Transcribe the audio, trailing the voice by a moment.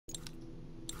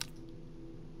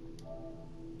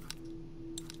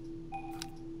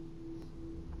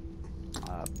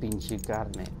Pinche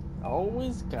carne.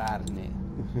 Always carne.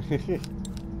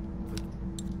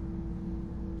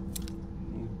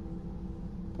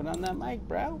 Put on that mic,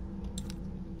 bro.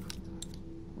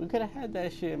 We could have had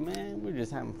that shit, man. We're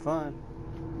just having fun.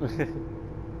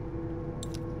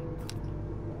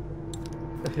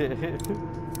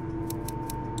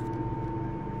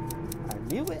 I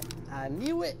knew it. I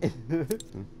knew it.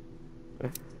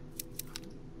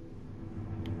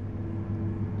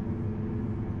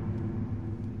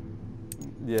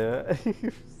 Yeah.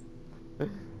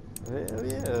 Hell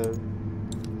yeah.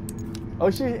 Oh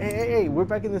shit! Hey! We're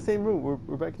back in the same room.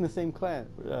 We're back in the same clan.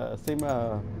 Same.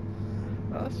 Oh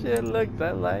shit! Look,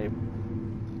 that light.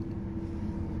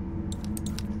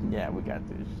 Yeah, we got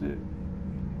this shit.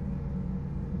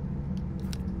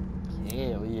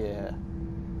 Hell yeah.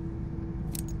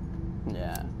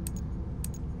 Yeah.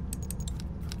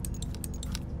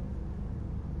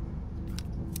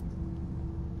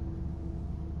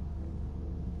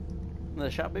 Another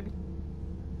shot, baby?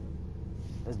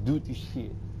 Let's do this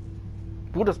shit.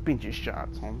 Puros pinches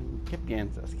shots, homie. ¿Qué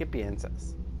piensas? ¿Qué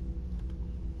piensas?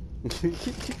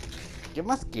 ¿Qué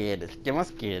más quieres? ¿Qué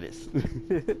más quieres?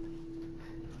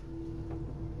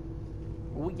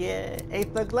 Oh yeah, hey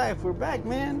Thug Life, we're back,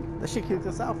 man. That shit kicked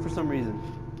us out for some reason.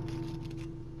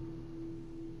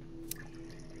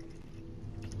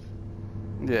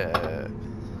 Yeah.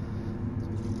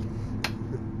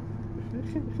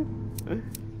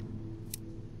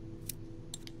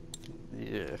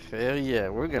 Yeah, hell yeah,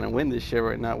 we're gonna win this shit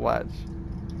right now, watch.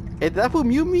 Hey, did that fool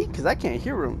mute me? Cause I can't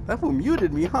hear him. That fool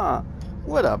muted me, huh?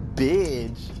 What a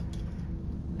bitch.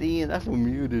 Damn, that fool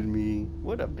muted me.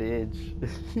 What a bitch.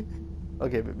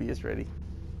 Okay, baby, it's ready.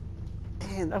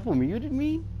 Damn, that fool muted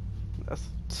me? That's...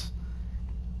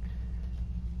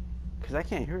 Cause I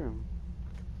can't hear him.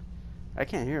 I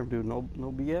can't hear him, dude. No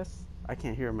BS. I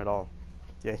can't hear him at all.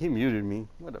 Yeah, he muted me.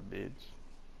 What a bitch.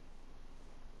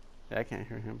 Yeah, I can't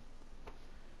hear him.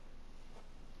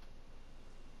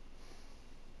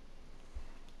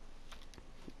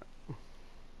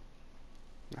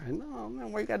 I know,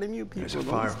 man. Why you gotta mute people? There's a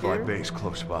Firefly base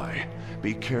close by.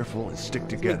 Be careful and stick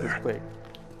together. Quick.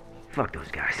 Fuck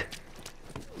those guys.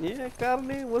 Yeah,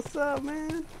 Carly, what's up,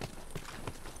 man?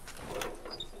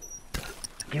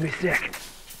 Give me a sec.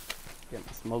 Get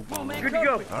my smoke bomb. Good to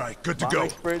go. All right, good to go.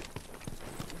 Expert.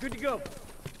 Good to go.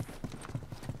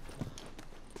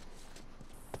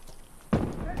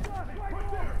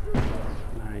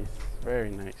 Nice, very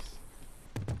nice.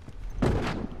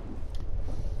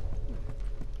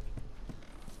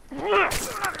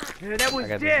 Yeah, that was I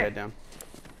got this dead. guy down.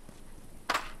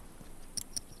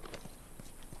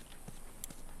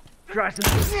 Try some.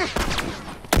 Ooh,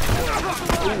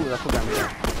 that fool got me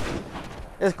there.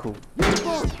 It's cool.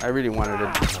 I really wanted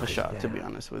a shot, to be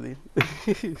honest with you.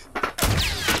 You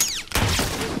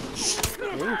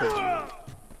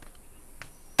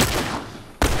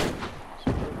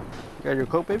got your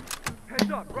coat, babe?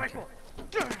 Heads up, rifle.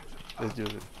 Let's do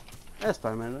it. That's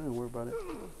fine, man. Don't worry about it.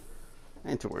 I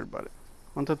ain't too worried about it.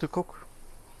 Want that to cook?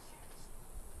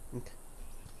 Okay.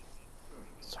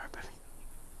 Sorry, baby.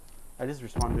 I just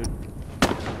responded.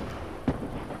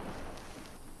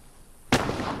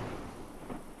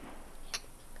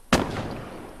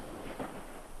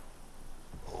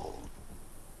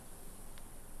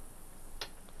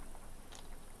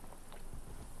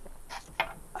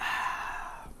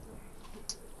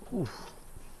 Oof.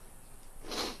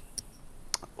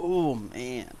 Oh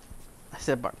man, I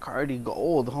said Bacardi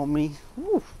Gold, homie.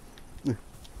 Oof.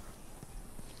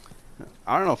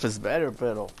 I don't know if it's better,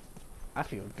 but I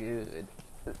feel good.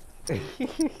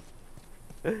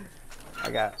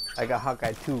 I got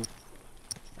Hawkeye 2.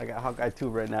 I got Hawkeye 2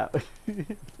 right now.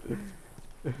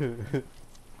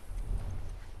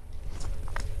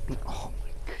 Oh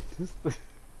my goodness.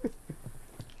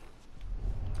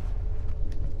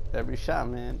 Every shot,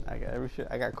 man. I got every shot.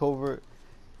 I got covert.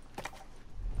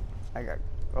 I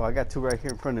got 2 right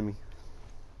here in front of me.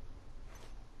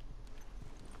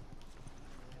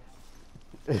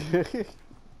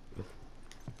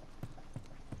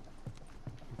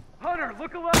 Hunter,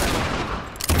 look alive.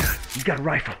 You got a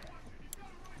rifle.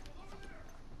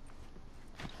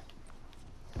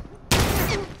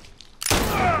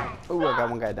 Oh, I got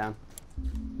one guy down.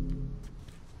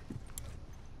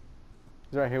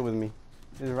 He's right here with me.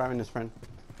 He's reviving his friend.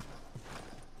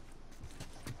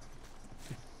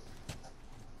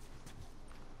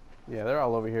 Yeah, they're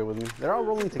all over here with me. They're all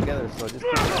rolling together, so just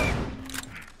keep it up.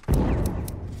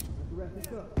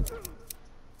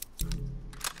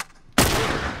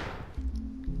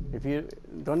 If you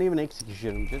don't even execute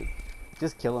him,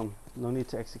 just kill him. No need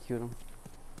to execute him.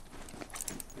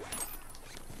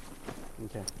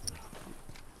 Okay.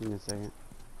 Give me a second.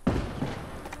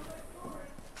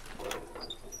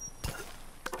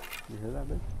 You hear that,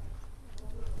 babe?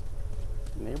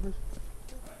 Neighbors?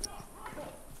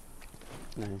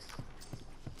 Nice.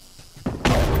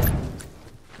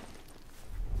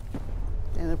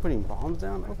 And they're putting bombs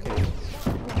down? Okay.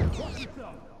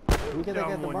 Let me get that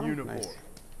guy at the bottom? Nice.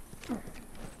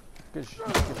 Good shit,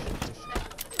 good shit, good shit.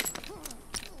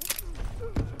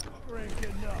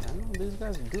 I know these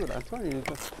guys are good. I'm telling you.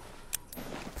 Okay.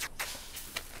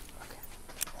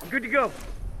 Good to go.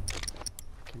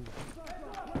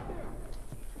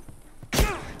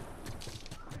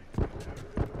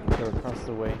 Go across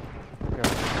the way. Go.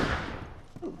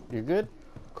 You're good?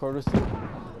 Quarter suit?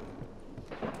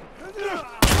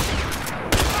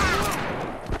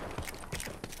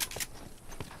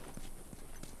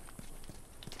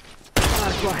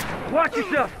 Watch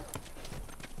yourself.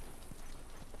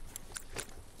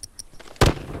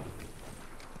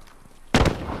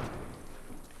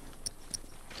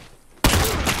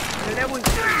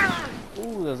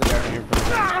 Ooh, there's a guy right here.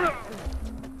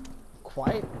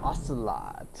 Quiet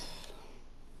ocelot.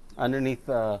 Underneath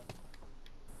the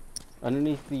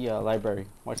library.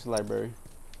 Watch the library.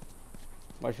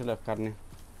 Watch your left, carne.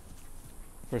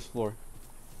 First floor.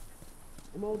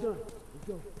 I'm all done. Let's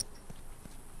go.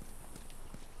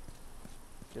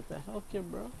 Get the health kit,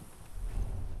 bro.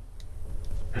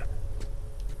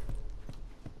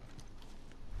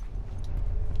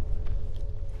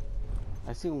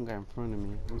 I see one guy in front of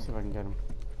me. Let me see if I can get him.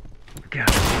 Got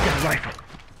a rifle.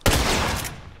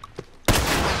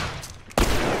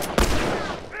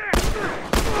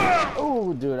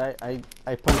 Oh, dude, I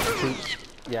punched two.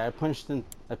 Yeah, I punched a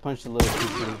little too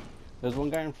soon. There's one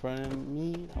guy in front of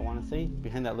me, I want to say,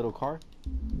 behind that little car.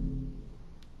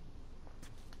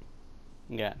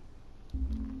 Yeah.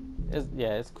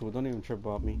 It's cool. Don't even trip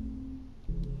about me.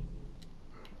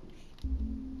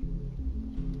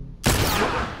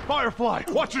 Firefly,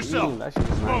 watch yourself. Ooh, that shit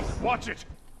is nice. Watch it.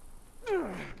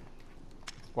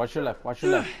 Watch your left. Watch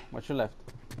your left. Watch your left.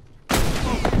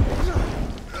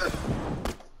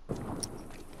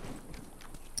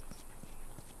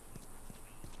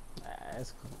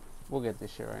 It's cool. We'll get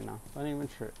this shit right now. Don't even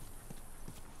trip.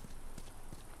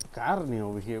 Carne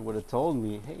over here would have told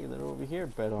me, hey, they're over here,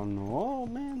 pero no,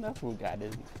 man, that fool got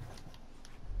it.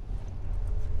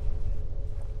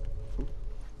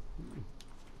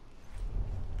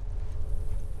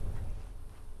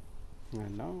 I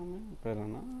know, man, pero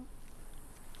no.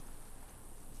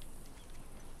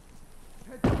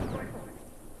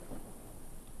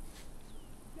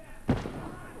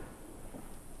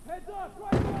 Heads up,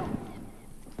 rifle!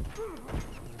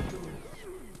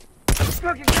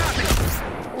 Fucking got me!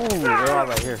 Ooh, they're all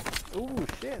right here. Ooh,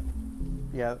 shit.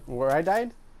 Yeah, where I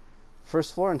died,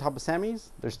 first floor on top of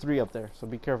Sammy's, there's 3 up there, so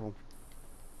be careful.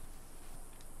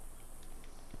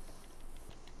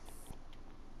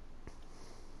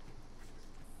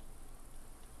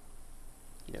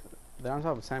 Yeah, they're on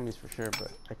top of Sammy's for sure,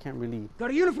 but I can't really... Got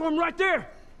a uniform right there!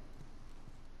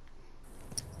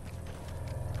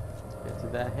 Get to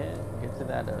that head, get to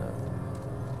that,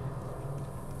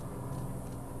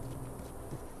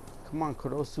 Come on,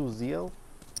 Kurosu Zio.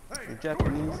 You're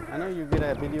Japanese. I know you're good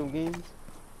at video games.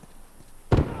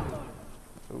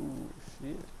 Oh,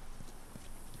 shit.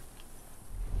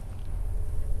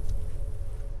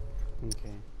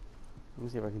 Okay. Let me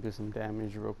see if I can do some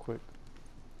damage real quick.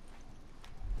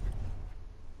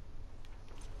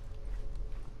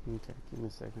 Okay, give me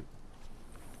a second.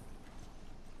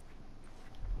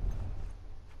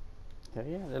 Okay,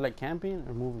 yeah, they're like camping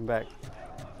or moving back.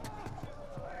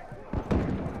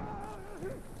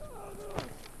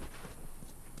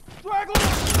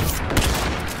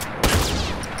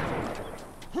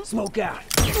 Smoke out.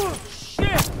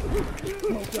 Shit!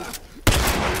 Smoke out.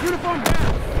 Uniform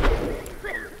down.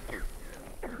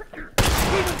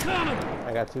 Keep it coming.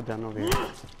 I got 2 done over here.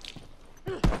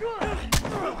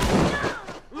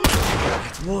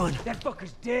 That's 1. That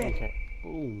fucker's dead. Okay.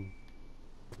 Boom.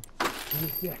 Give me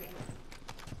a sec.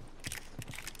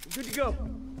 Good to go.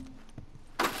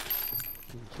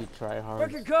 Keep try hard.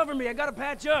 Fucking cover me. I gotta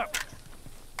patch up.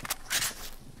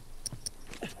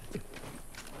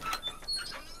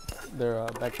 They're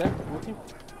back there with you?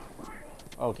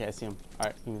 Okay, I see them.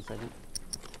 Alright, give me a second.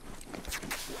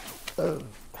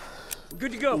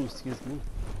 Good to go. Ooh, excuse me.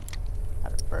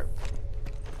 Had a burp.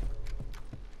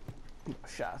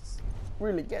 Shots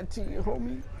really get to you,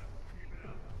 homie.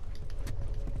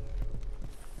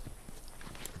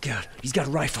 God, he's got a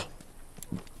rifle.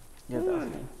 Yeah, that's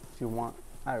me. If you want,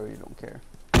 I really don't care.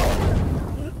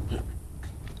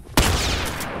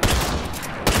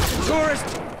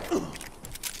 Tourist.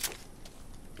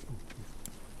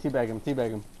 Teabag him,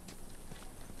 teabag him.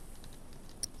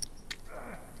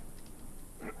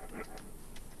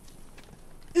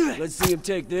 Let's see him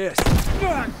take this.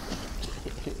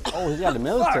 Oh, he's got the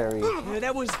military. Yeah,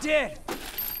 that one's dead.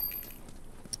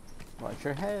 Watch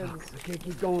your heads. I can't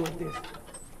keep going like this.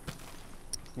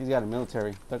 He's got a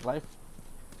military. Thug life.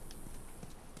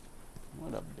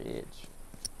 What a bitch.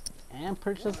 And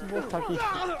purchasable fucking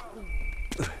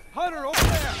shit. Hunter, over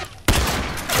there.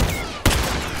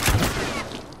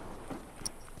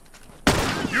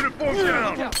 Uniform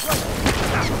down!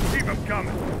 Keep him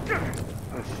coming!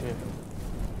 Oh shit.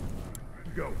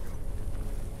 Go.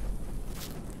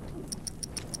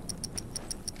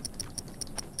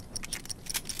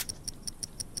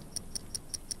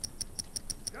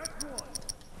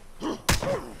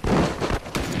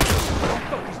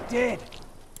 Fucker's dead.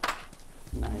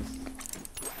 Nice.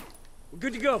 We're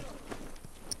good to go.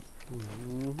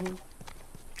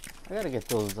 I gotta get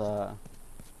those, Come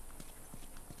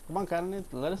on, Carne,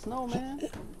 let us know, man.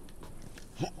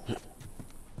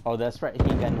 Oh, that's right, he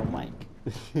ain't got no mic.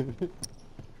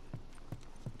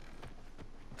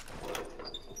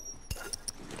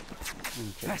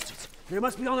 Okay. Bastards. They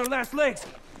must be on their last legs.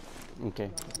 Okay.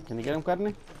 Can you get him,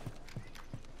 Carne?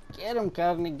 Get him,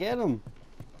 Carne, get him.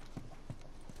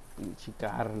 Pinche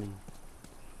Carne.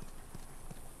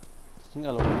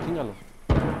 Chingalo, chingalo.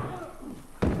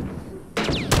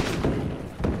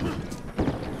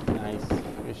 Nice.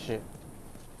 Good shit.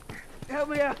 Help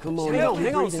me out. Come on, hang on a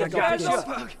breathing, I second. got Guys, this.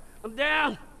 I'm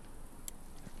down.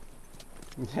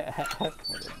 What a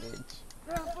bitch.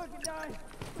 I'm fucking dying.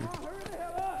 Oh, hurry the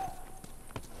hell up.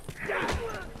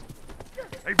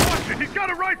 Hey, watch it! He's got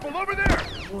a rifle over there!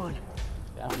 One.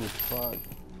 That was fuck.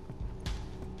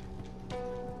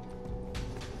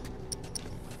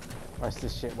 Watch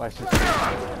this shit, watch this shit.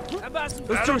 How about some...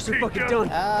 Those joints are fucking done.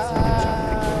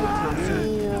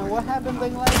 Yeah, what happened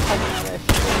in life? I know that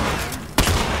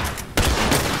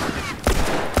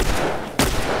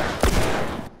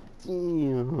shit.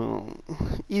 Damn.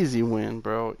 Easy win,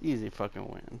 bro. Easy fucking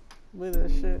win. Look at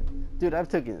that shit. Dude, I've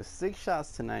taken 6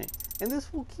 shots tonight, and this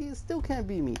fool kid still can't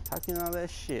beat me talking all that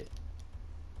shit.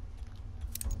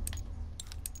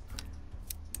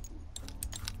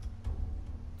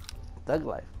 Thug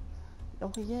life.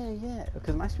 Oh yeah.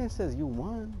 Because my screen says you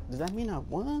won. Does that mean I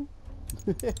won?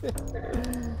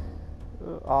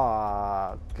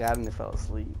 Aw, God, and it fell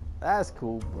asleep. That's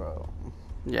cool, bro.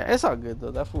 Yeah, it's all good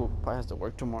though. That fool probably has to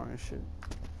work tomorrow and shit.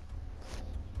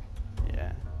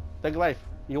 Yeah. Thug life.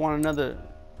 You want another?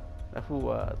 That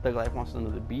fool, Thug life wants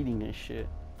another beating and shit.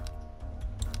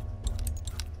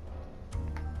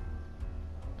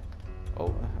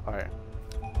 Oh, all right.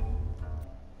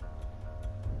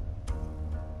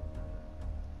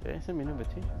 Yeah, send me an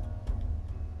invitation.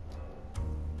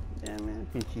 Yeah, man,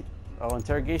 peachy. Oh,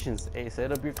 interrogations. Hey,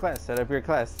 set up your class. Set up your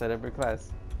class. Set up your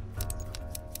class.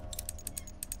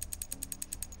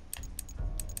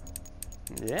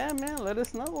 Yeah, man, let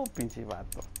us know, pinche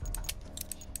vato.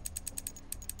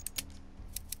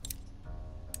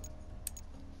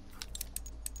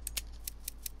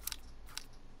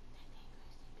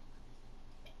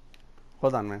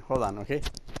 Hold on, man. Hold on, okay?